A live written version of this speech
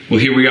Well,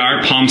 here we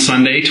are, Palm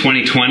Sunday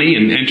 2020,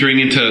 and entering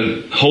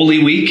into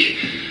Holy Week,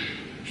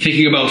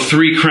 thinking about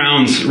three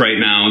crowns right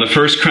now. The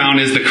first crown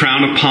is the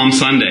crown of Palm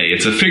Sunday.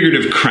 It's a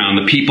figurative crown.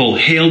 The people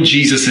hailed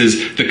Jesus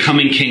as the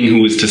coming king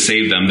who was to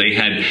save them. They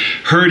had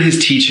heard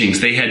his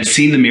teachings. They had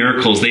seen the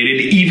miracles. They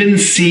had even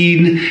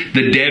seen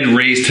the dead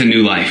raised to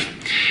new life.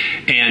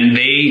 And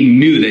they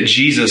knew that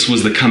Jesus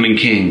was the coming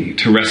king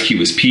to rescue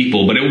his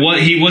people. But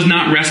he was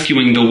not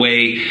rescuing the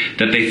way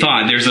that they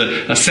thought. There's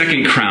a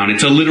second crown.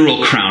 It's a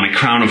literal crown, a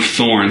crown of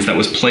thorns that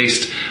was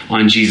placed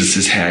on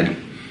Jesus' head.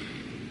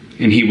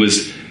 And he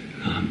was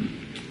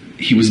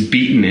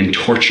beaten and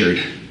tortured.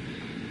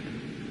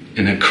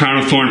 And a crown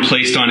of thorn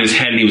placed on his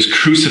head, and he was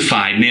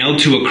crucified, nailed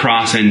to a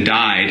cross, and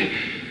died.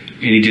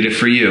 And he did it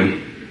for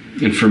you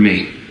and for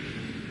me.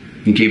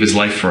 He gave his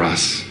life for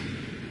us.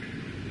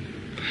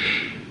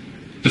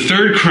 The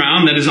third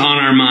crown that is on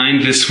our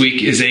mind this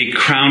week is a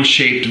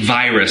crown-shaped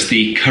virus,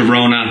 the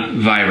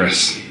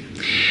coronavirus.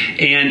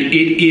 And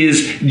it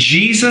is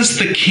Jesus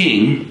the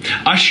King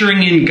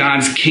ushering in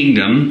God's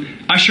kingdom,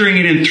 ushering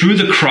it in through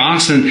the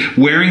cross and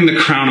wearing the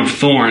crown of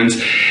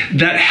thorns,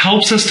 that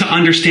helps us to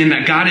understand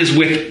that God is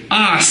with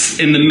us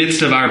in the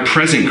midst of our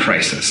present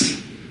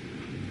crisis.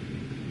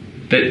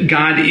 That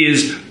God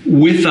is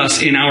with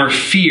us in our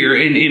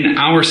fear and in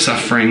our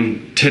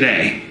suffering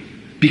today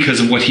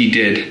because of what he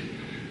did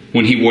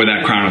when he wore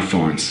that crown of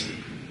thorns.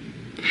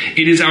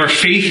 It is our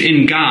faith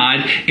in God,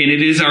 and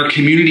it is our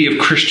community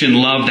of Christian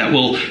love that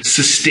will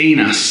sustain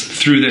us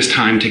through this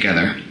time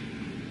together.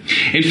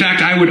 In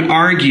fact, I would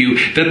argue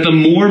that the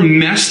more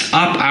messed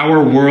up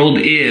our world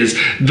is,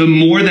 the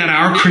more that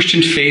our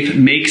Christian faith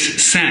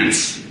makes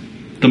sense.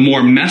 The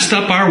more messed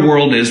up our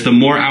world is, the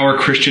more our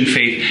Christian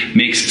faith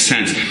makes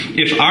sense.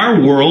 If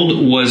our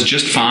world was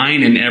just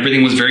fine and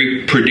everything was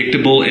very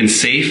predictable and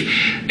safe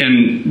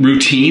and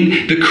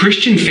routine, the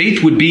Christian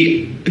faith would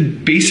be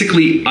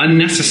basically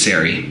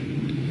unnecessary.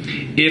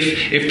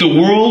 If the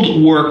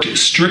world worked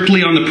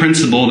strictly on the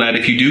principle that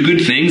if you do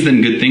good things,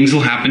 then good things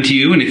will happen to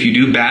you, and if you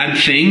do bad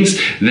things,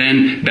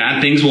 then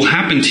bad things will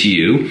happen to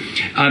you,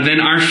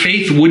 then our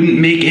faith wouldn't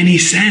make any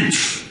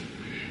sense.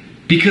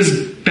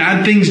 Because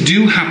bad things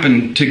do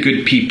happen to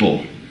good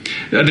people.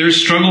 There's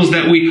struggles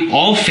that we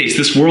all face.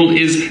 This world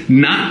is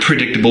not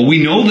predictable.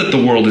 We know that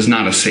the world is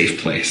not a safe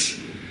place.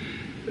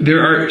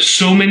 There are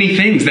so many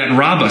things that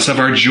rob us of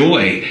our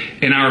joy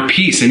and our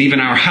peace and even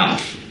our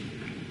health.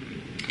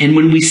 And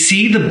when we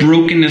see the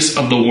brokenness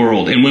of the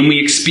world, and when we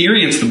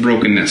experience the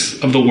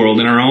brokenness of the world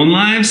in our own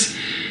lives,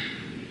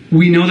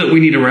 we know that we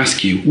need a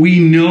rescue. We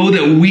know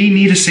that we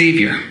need a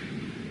Savior.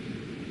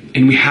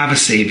 And we have a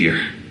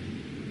Savior.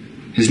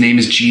 His name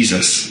is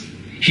Jesus.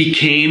 He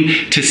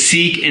came to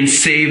seek and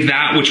save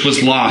that which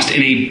was lost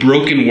in a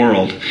broken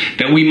world,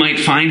 that we might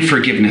find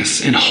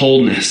forgiveness and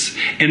wholeness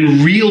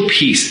and real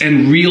peace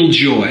and real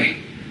joy,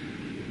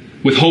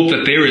 with hope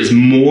that there is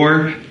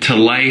more to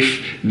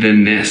life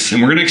than this.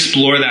 And we're going to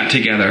explore that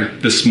together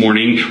this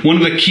morning. One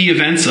of the key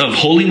events of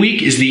Holy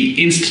Week is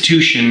the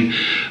institution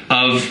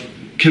of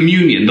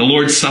communion, the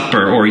Lord's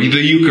Supper, or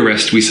the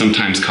Eucharist, we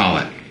sometimes call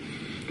it.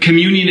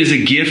 Communion is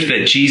a gift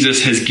that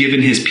Jesus has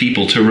given his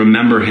people to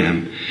remember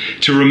him,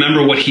 to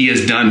remember what he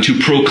has done, to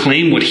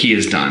proclaim what he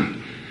has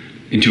done,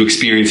 and to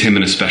experience him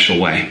in a special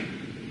way.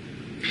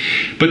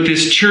 But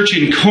this church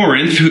in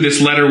Corinth, who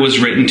this letter was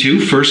written to,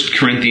 1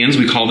 Corinthians,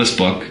 we call this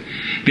book,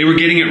 they were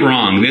getting it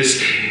wrong.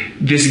 This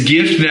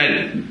gift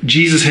that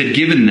Jesus had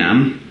given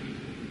them,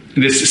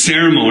 this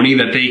ceremony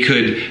that they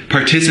could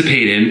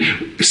participate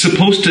in,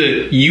 supposed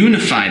to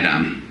unify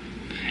them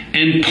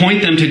and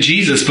point them to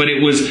Jesus, but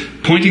it was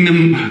pointing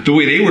them the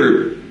way they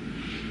were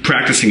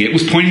practicing it. It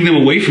was pointing them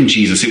away from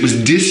Jesus. It was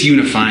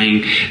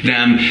disunifying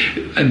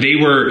them. They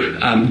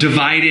were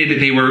divided.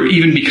 They were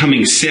even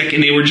becoming sick,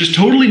 and they were just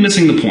totally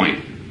missing the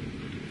point.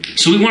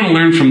 So we want to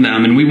learn from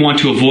them, and we want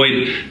to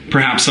avoid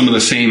perhaps some of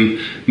the same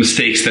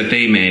mistakes that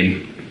they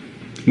made.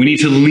 We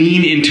need to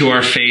lean into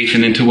our faith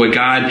and into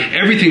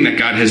everything that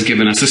God has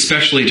given us,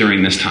 especially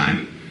during this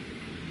time.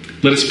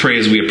 Let us pray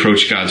as we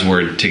approach God's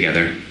word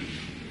together.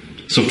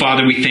 So,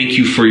 Father, we thank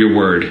you for your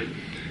word.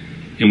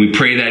 And we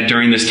pray that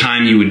during this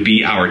time you would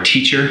be our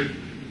teacher.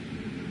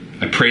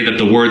 I pray that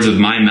the words of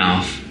my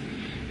mouth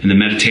and the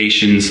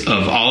meditations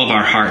of all of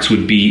our hearts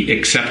would be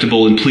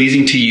acceptable and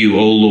pleasing to you,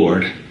 O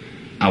Lord,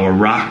 our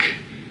rock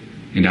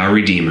and our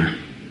Redeemer.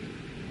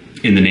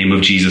 In the name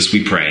of Jesus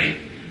we pray.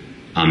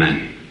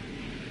 Amen.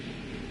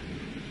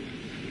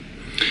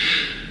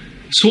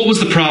 So what was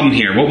the problem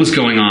here? What was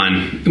going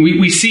on?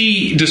 We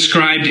see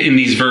described in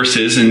these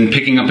verses, and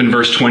picking up in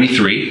verse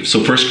 23,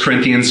 so 1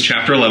 Corinthians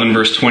chapter 11,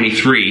 verse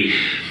 23,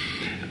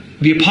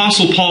 the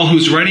Apostle Paul,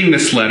 who's writing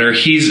this letter,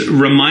 he's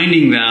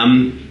reminding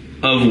them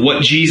of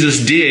what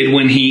Jesus did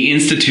when he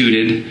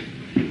instituted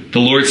the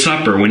Lord's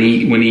Supper, when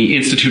he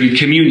instituted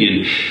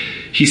communion.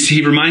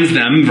 He reminds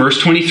them,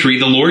 verse 23,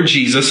 the Lord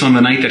Jesus, on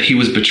the night that he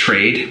was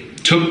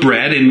betrayed, took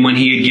bread, and when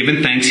he had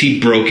given thanks, he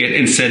broke it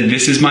and said,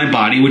 "This is my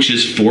body, which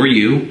is for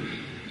you.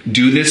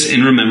 Do this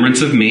in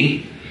remembrance of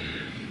me."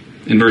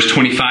 In verse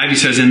 25, he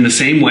says, in the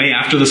same way,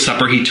 after the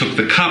supper, he took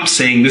the cup,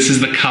 saying, this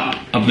is the cup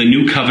of the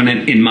new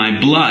covenant in my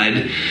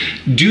blood.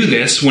 Do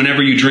this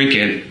whenever you drink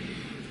it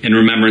in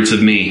remembrance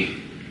of me.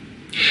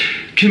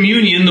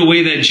 Communion, the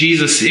way that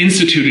Jesus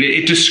instituted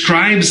it, it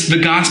describes the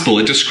gospel.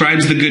 It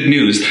describes the good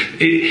news.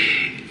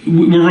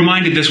 We're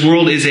reminded this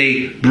world is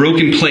a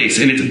broken place,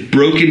 and it's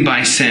broken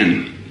by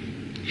sin.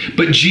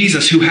 But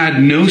Jesus, who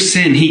had no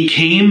sin, he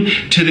came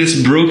to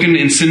this broken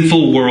and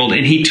sinful world,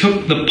 and he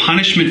took the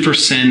punishment for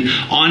sin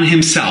on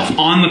himself,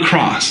 on the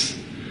cross.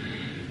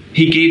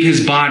 He gave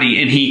his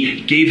body and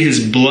he gave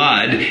his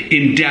blood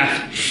in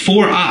death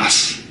for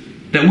us,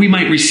 that we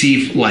might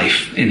receive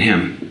life in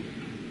him.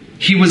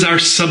 He was our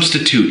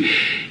substitute.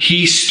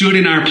 He stood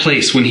in our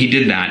place when he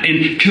did that.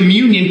 And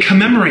communion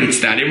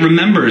commemorates that. It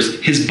remembers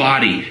his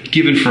body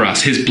given for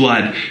us, his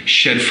blood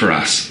shed for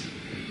us.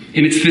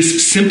 And it's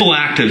this simple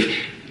act of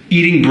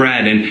eating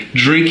bread and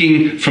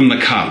drinking from the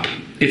cup.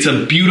 It's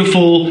a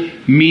beautiful,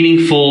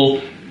 meaningful,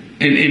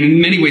 and in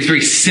many ways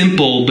very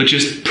simple, but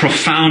just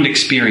profound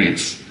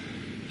experience.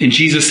 And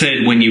Jesus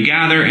said, when you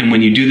gather and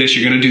when you do this,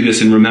 you're going to do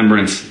this in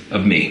remembrance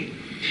of me.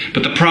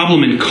 But the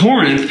problem in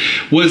Corinth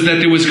was that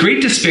there was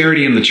great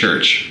disparity in the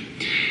church.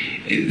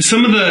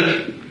 Some of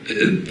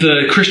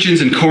the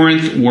Christians in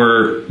Corinth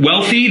were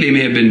wealthy. They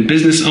may have been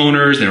business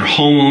owners, they were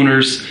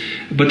homeowners.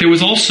 But there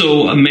was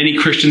also many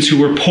Christians who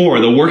were poor,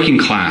 the working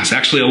class,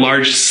 actually a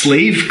large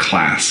slave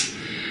class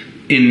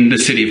in the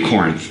city of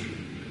Corinth.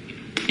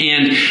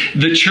 And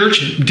the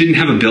church didn't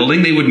have a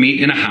building. They would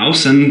meet in a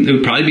house, and it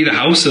would probably be the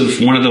house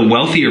of one of the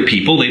wealthier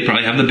people. They'd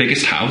probably have the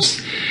biggest house.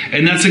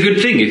 And that's a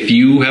good thing. If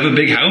you have a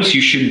big house,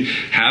 you should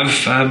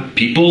have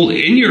people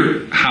in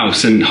your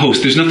house and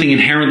host. There's nothing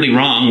inherently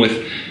wrong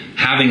with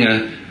having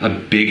a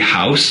big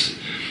house.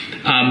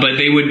 But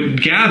they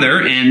would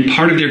gather, and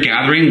part of their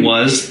gathering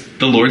was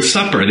the Lord's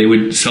Supper. They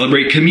would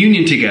celebrate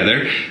communion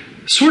together,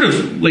 sort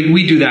of like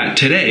we do that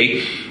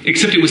today,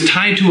 except it was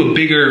tied to a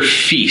bigger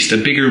feast, a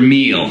bigger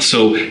meal.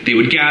 So they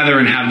would gather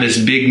and have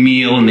this big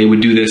meal, and they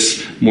would do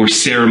this more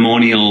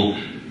ceremonial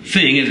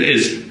thing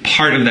as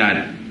part of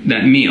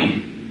that meal.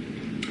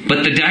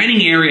 But the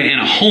dining area in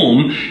a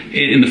home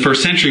in the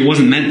first century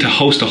wasn't meant to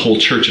host a whole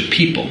church of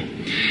people.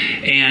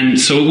 And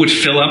so it would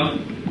fill up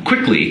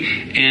quickly.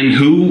 And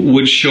who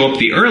would show up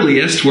the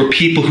earliest were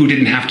people who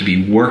didn't have to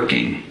be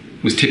working.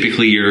 It was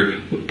typically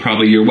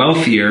probably your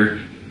wealthier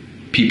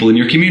people in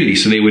your community.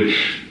 So they would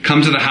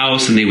come to the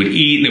house and they would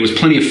eat, and there was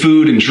plenty of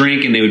food and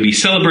drink, and they would be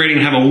celebrating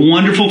and have a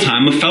wonderful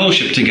time of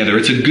fellowship together.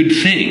 It's a good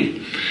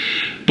thing.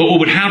 But what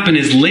would happen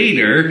is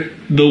later,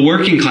 the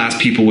working class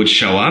people would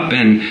show up,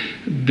 and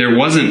there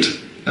wasn't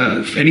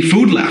any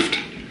food left.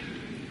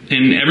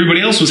 And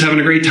everybody else was having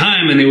a great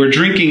time, and they were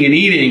drinking and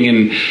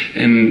eating,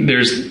 and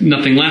there's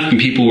nothing left, and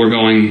people were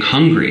going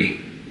hungry.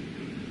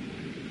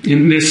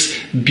 In this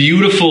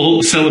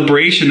beautiful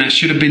celebration that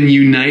should have been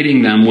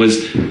uniting them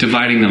was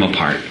dividing them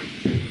apart.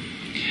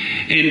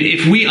 And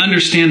if we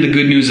understand the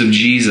good news of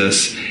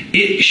Jesus,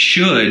 it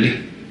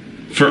should,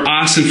 for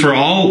us and for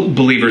all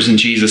believers in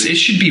Jesus, it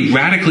should be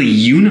radically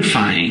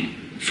unifying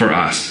for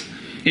us.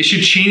 It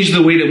should change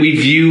the way that we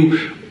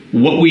view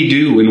what we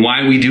do and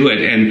why we do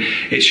it. And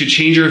it should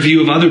change our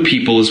view of other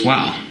people as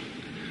well.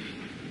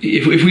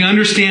 If we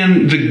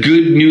understand the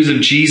good news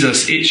of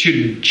Jesus, it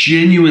should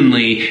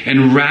genuinely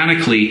and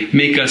radically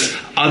make us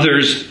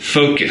others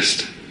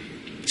focused.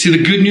 See,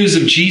 the good news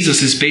of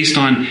Jesus is based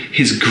on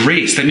his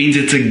grace. That means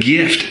it's a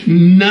gift.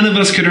 None of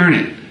us could earn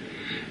it.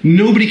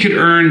 Nobody could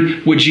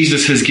earn what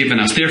Jesus has given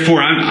us.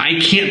 Therefore, I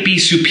can't be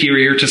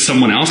superior to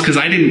someone else because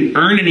I didn't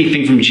earn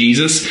anything from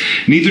Jesus.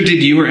 Neither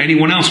did you or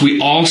anyone else.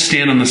 We all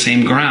stand on the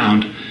same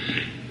ground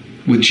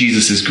with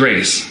Jesus'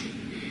 grace.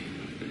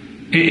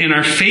 And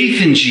our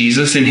faith in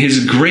Jesus and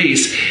his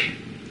grace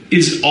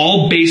is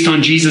all based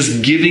on Jesus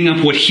giving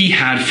up what he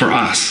had for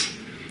us.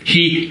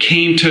 He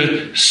came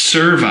to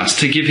serve us,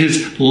 to give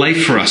his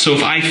life for us. So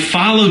if I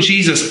follow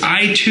Jesus,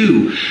 I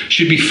too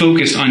should be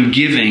focused on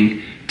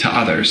giving to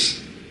others.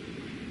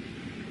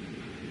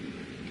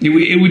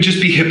 It would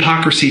just be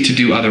hypocrisy to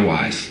do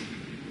otherwise.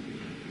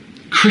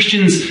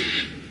 Christians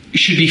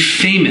should be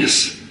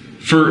famous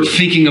for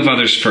thinking of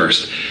others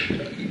first,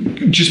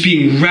 just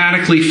being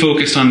radically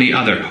focused on the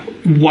other.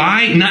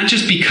 Why? Not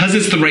just because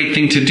it's the right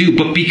thing to do,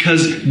 but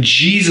because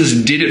Jesus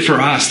did it for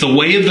us. The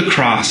way of the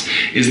cross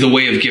is the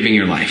way of giving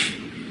your life.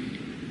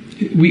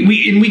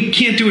 We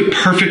can't do it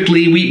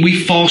perfectly. We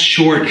fall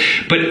short,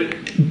 but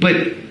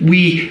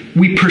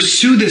we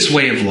pursue this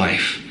way of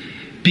life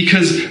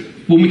because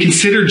when we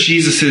consider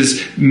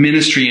Jesus'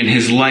 ministry and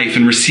his life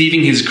and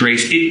receiving his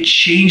grace, it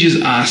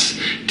changes us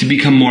to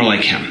become more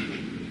like him.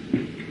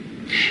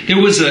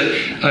 There was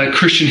a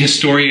Christian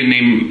historian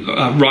named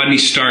Rodney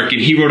Stark,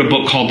 and he wrote a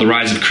book called The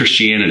Rise of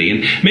Christianity.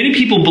 And many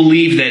people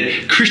believe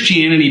that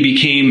Christianity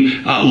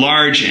became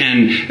large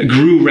and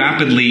grew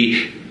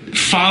rapidly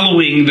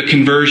following the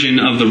conversion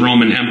of the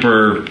Roman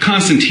Emperor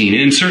Constantine.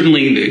 And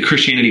certainly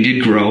Christianity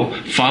did grow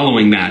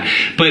following that.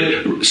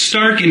 But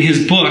Stark, in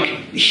his book,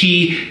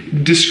 he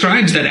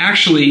describes that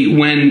actually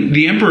when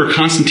the Emperor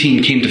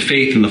Constantine came to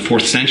faith in the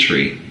 4th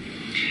century,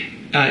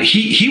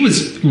 he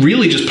was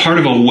really just part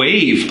of a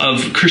wave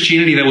of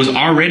Christianity that was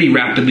already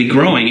rapidly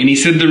growing. And he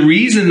said the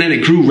reason that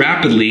it grew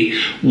rapidly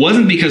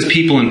wasn't because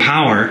people in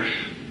power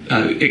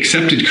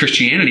accepted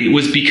Christianity. It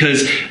was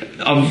because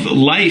of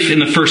life in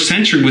the first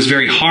century was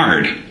very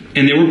hard.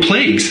 And there were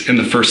plagues in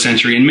the first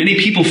century, and many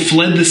people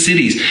fled the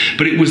cities.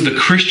 But it was the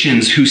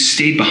Christians who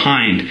stayed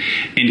behind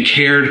and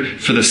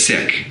cared for the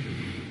sick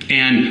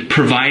and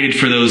provided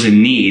for those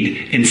in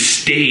need and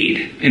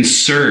stayed and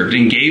served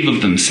and gave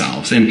of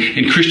themselves.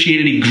 And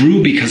Christianity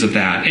grew because of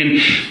that. And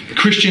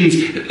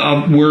Christians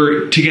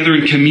were together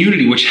in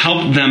community, which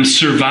helped them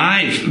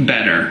survive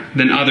better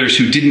than others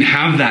who didn't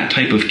have that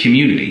type of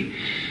community.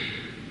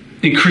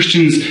 And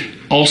Christians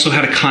also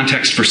had a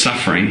context for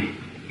suffering,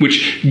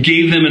 which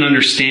gave them an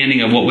understanding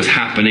of what was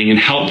happening and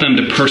helped them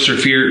to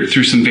persevere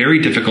through some very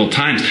difficult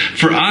times.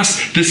 For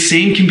us, the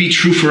same can be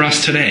true for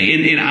us today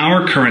in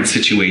our current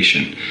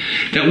situation,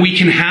 that we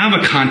can have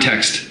a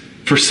context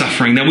for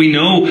suffering, that we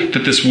know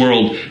that this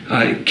world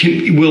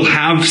will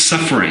have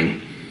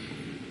suffering,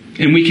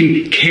 and we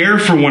can care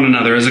for one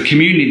another as a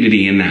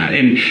community in that,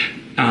 and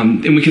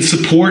we can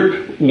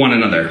support one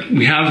another.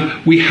 We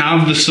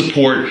have the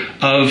support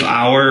of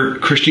our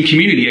Christian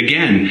community.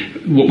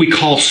 Again, what we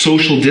call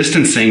social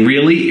distancing.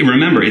 Really,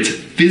 remember, it's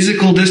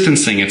physical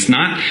distancing. It's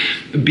not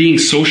being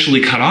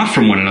socially cut off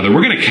from one another.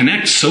 We're going to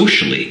connect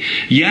socially.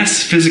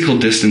 Yes, physical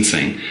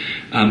distancing.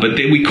 But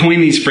we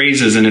coin these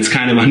phrases, and it's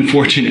kind of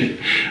unfortunate.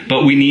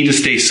 But we need to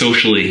stay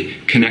socially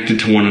connected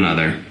to one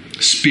another,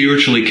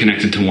 spiritually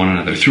connected to one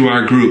another through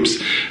our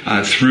groups,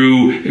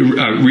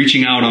 through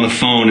reaching out on the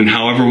phone and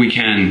however we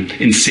can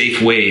in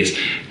safe ways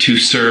to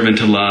serve and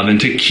to love,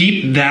 and to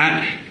keep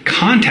that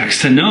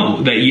context to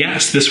know that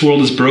yes, this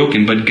world is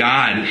broken, but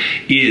God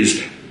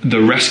is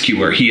the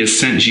rescuer. He has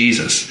sent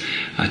Jesus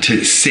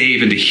to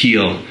save and to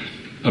heal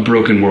a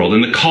broken world.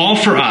 And the call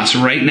for us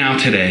right now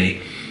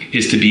today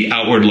is to be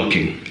outward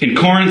looking. In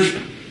Corinth,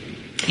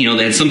 they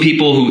had some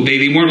people who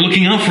they weren't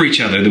looking out for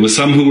each other. There was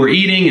some who were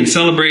eating and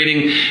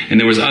celebrating, and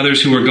there was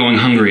others who were going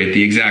hungry at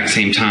the exact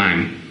same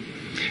time.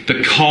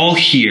 The call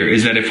here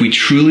is that if we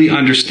truly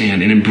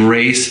understand and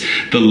embrace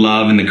the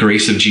love and the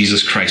grace of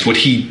Jesus Christ, what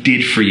he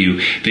did for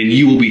you, then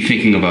you will be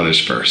thinking of others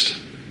first.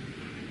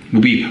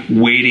 We'll be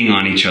waiting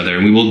on each other,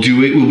 and we'll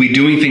be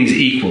doing things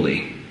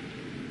equally.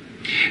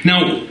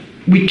 Now,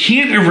 we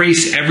can't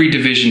erase every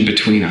division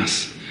between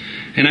us.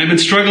 And I've been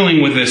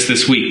struggling with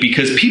this week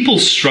because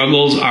people's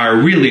struggles are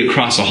really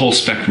across a whole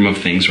spectrum of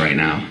things right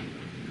now.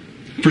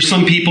 For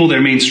some people,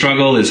 their main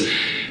struggle is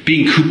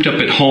being cooped up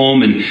at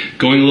home and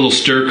going a little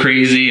stir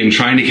crazy and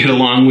trying to get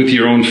along with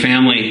your own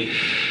family,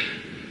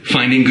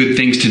 finding good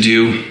things to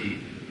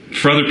do.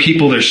 For other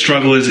people, their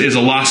struggle is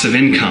a loss of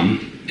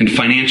income and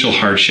financial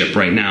hardship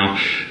right now.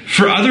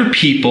 For other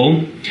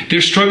people,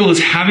 their struggle is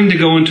having to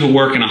go into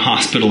work in a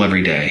hospital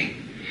every day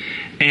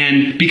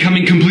and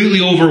becoming completely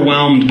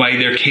overwhelmed by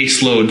their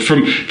caseload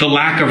from the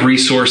lack of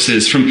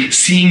resources, from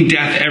seeing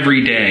death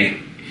every day.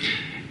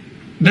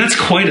 That's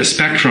quite a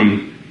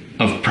spectrum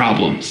of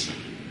problems.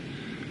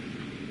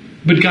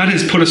 But God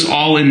has put us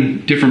all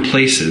in different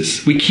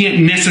places. We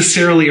can't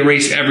necessarily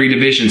erase every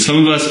division.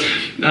 Some of us,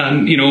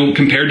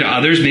 compared to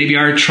others, maybe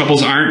our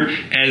troubles aren't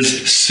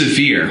as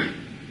severe.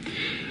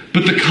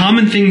 But the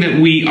common thing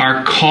that we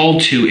are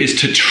called to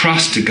is to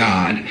trust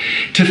God,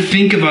 to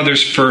think of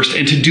others first,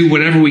 and to do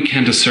whatever we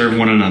can to serve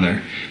one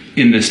another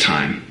in this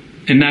time.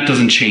 And that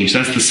doesn't change.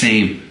 That's the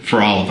same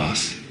for all of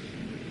us.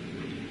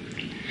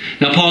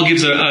 Now, Paul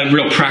gives a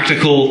real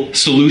practical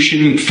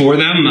solution for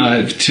them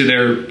to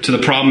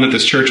the problem that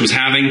this church was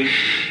having.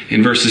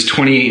 In verses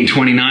 28 and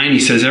 29, he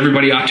says,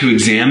 everybody ought to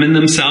examine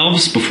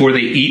themselves before they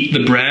eat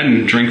the bread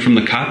and drink from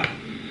the cup.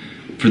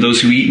 For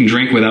those who eat and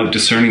drink without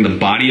discerning the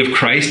body of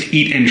Christ,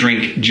 eat and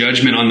drink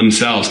judgment on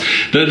themselves.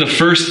 The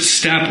first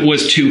step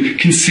was to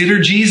consider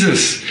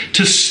Jesus,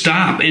 to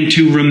stop and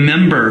to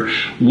remember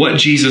what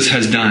Jesus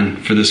has done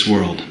for this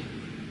world.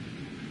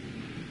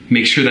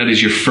 Make sure that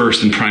is your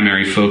first and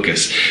primary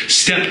focus.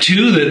 Step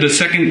 2, the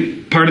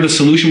second part of the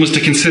solution was to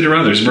consider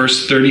others.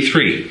 Verse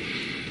 33.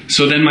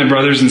 So then, my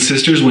brothers and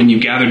sisters, when you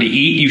gather to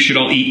eat, you should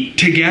all eat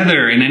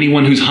together. And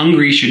anyone who's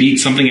hungry should eat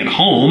something at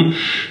home,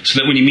 so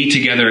that when you meet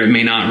together, it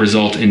may not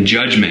result in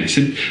judgment. He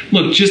said,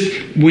 look,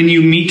 just when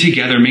you meet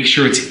together, make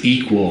sure it's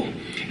equal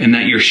and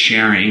that you're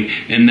sharing,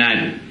 and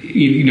that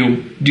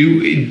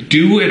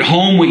do at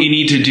home what you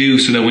need to do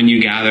so that when you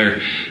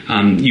gather,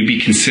 you be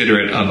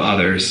considerate of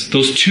others.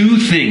 Those two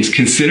things,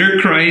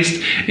 consider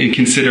Christ and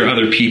consider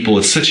other people.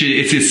 It's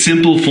a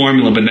simple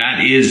formula, but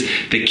that is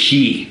the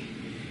key.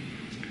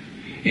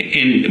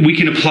 And we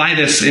can apply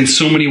this in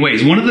so many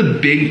ways. One of the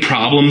big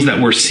problems that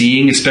we're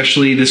seeing,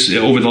 especially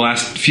over the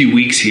last few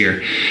weeks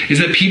here, is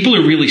that people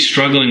are really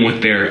struggling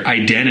with their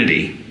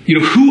identity.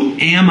 Who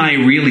am I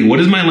really? What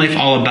is my life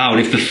all about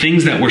if the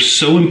things that were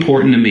so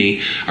important to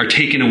me are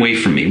taken away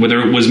from me?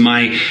 Whether it was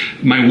my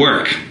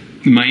work,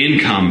 my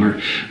income,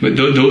 or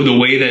the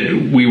way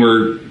that we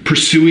were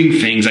pursuing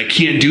things. I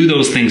can't do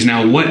those things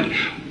now.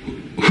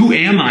 Who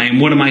am I and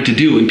what am I to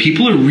do? And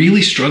people are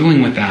really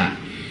struggling with that.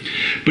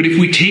 But if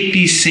we take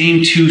these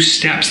same 2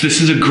 steps,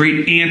 this is a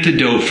great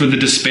antidote for the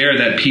despair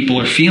that people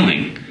are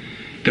feeling.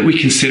 That we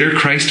consider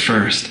Christ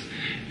first,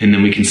 and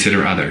then we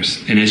consider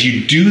others. And as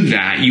you do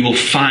that, you will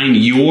find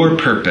your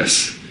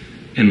purpose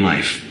in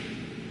life.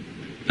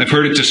 I've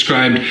heard it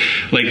described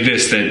like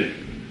this, that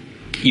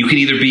you can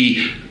either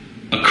be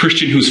a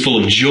Christian who's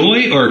full of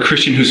joy or a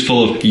Christian who's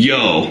full of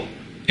yo.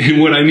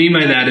 And what I mean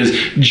by that is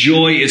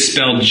joy is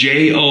spelled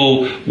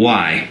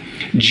J-O-Y.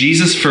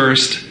 Jesus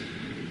first,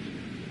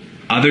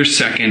 others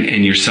second,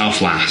 and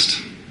yourself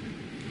last.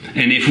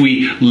 And if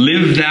we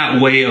live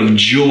that way of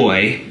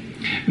joy,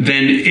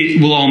 then it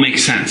will all make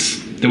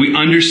sense. That we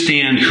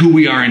understand who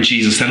we are in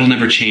Jesus. That'll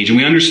never change. And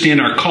we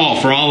understand our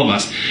call for all of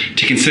us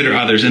to consider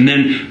others. And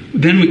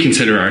then we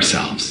consider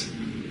ourselves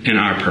and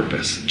our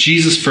purpose.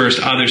 Jesus first,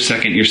 others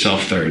second,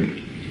 yourself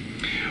third.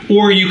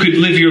 Or you could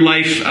live your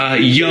life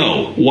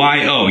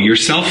Y-O.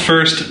 Yourself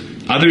first,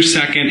 others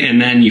second,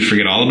 and then you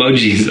forget all about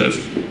Jesus.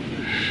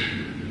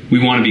 We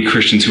want to be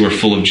Christians who are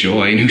full of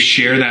joy and who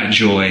share that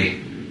joy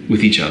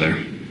with each other.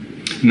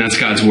 And that's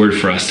God's word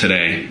for us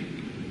today.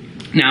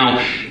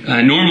 Now,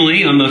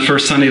 normally on the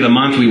first Sunday of the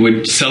month, we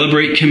would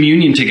celebrate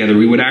communion together.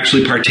 We would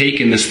actually partake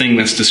in this thing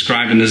that's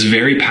described in this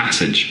very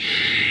passage.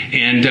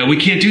 And we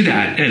can't do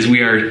that as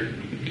we are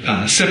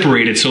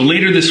separated. So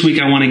later this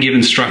week, I want to give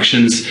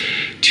instructions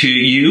to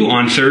you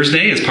on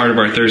Thursday as part of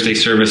our Thursday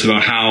service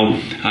about how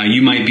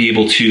you might be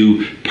able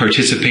to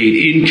participate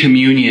in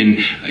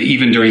communion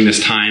even during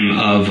this time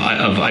of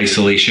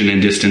isolation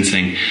and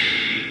distancing.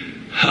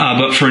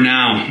 But for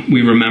now,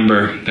 we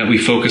remember that we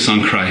focus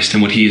on Christ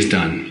and what he has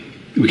done.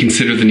 We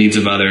consider the needs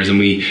of others, and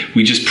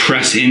we just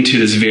press into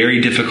this very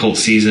difficult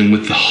season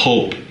with the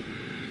hope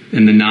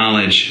and the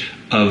knowledge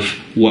of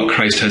what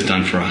Christ has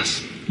done for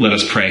us. Let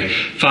us pray.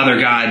 Father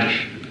God,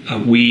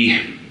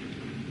 we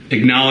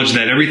acknowledge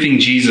that everything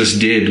Jesus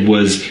did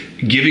was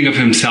giving of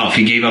himself.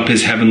 He gave up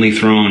his heavenly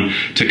throne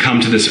to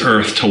come to this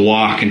earth, to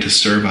walk and to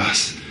serve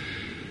us,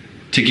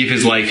 to give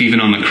his life even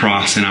on the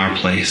cross in our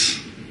place.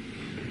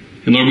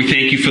 And Lord, we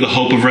thank you for the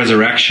hope of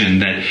resurrection,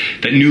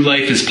 that new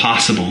life is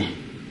possible,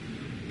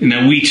 and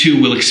that we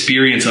too will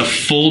experience a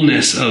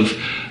fullness of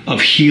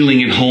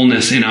healing and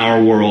wholeness in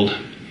our world.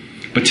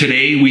 But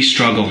today we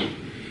struggle,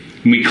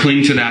 and we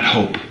cling to that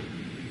hope.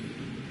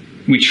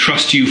 We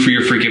trust you for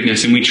your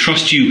forgiveness, and we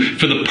trust you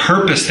for the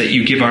purpose that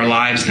you give our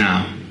lives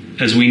now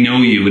as we know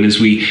you and as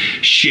we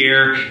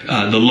share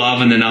the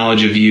love and the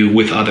knowledge of you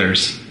with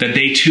others, that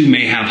they too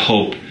may have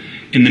hope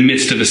in the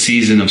midst of a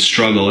season of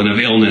struggle and of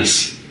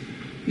illness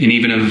and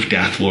even of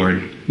death,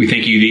 Lord. We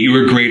thank you that you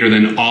are greater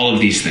than all of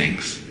these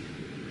things,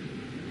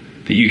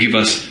 that you give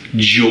us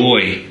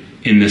joy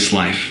in this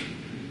life,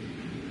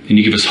 and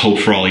you give us hope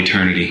for all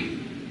eternity.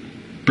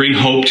 Bring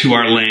hope to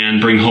our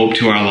land, bring hope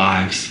to our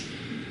lives.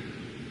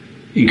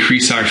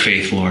 Increase our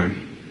faith, Lord.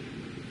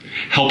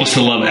 Help us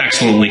to love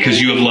excellently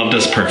because you have loved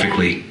us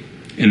perfectly.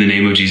 In the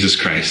name of Jesus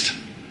Christ.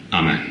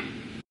 Amen.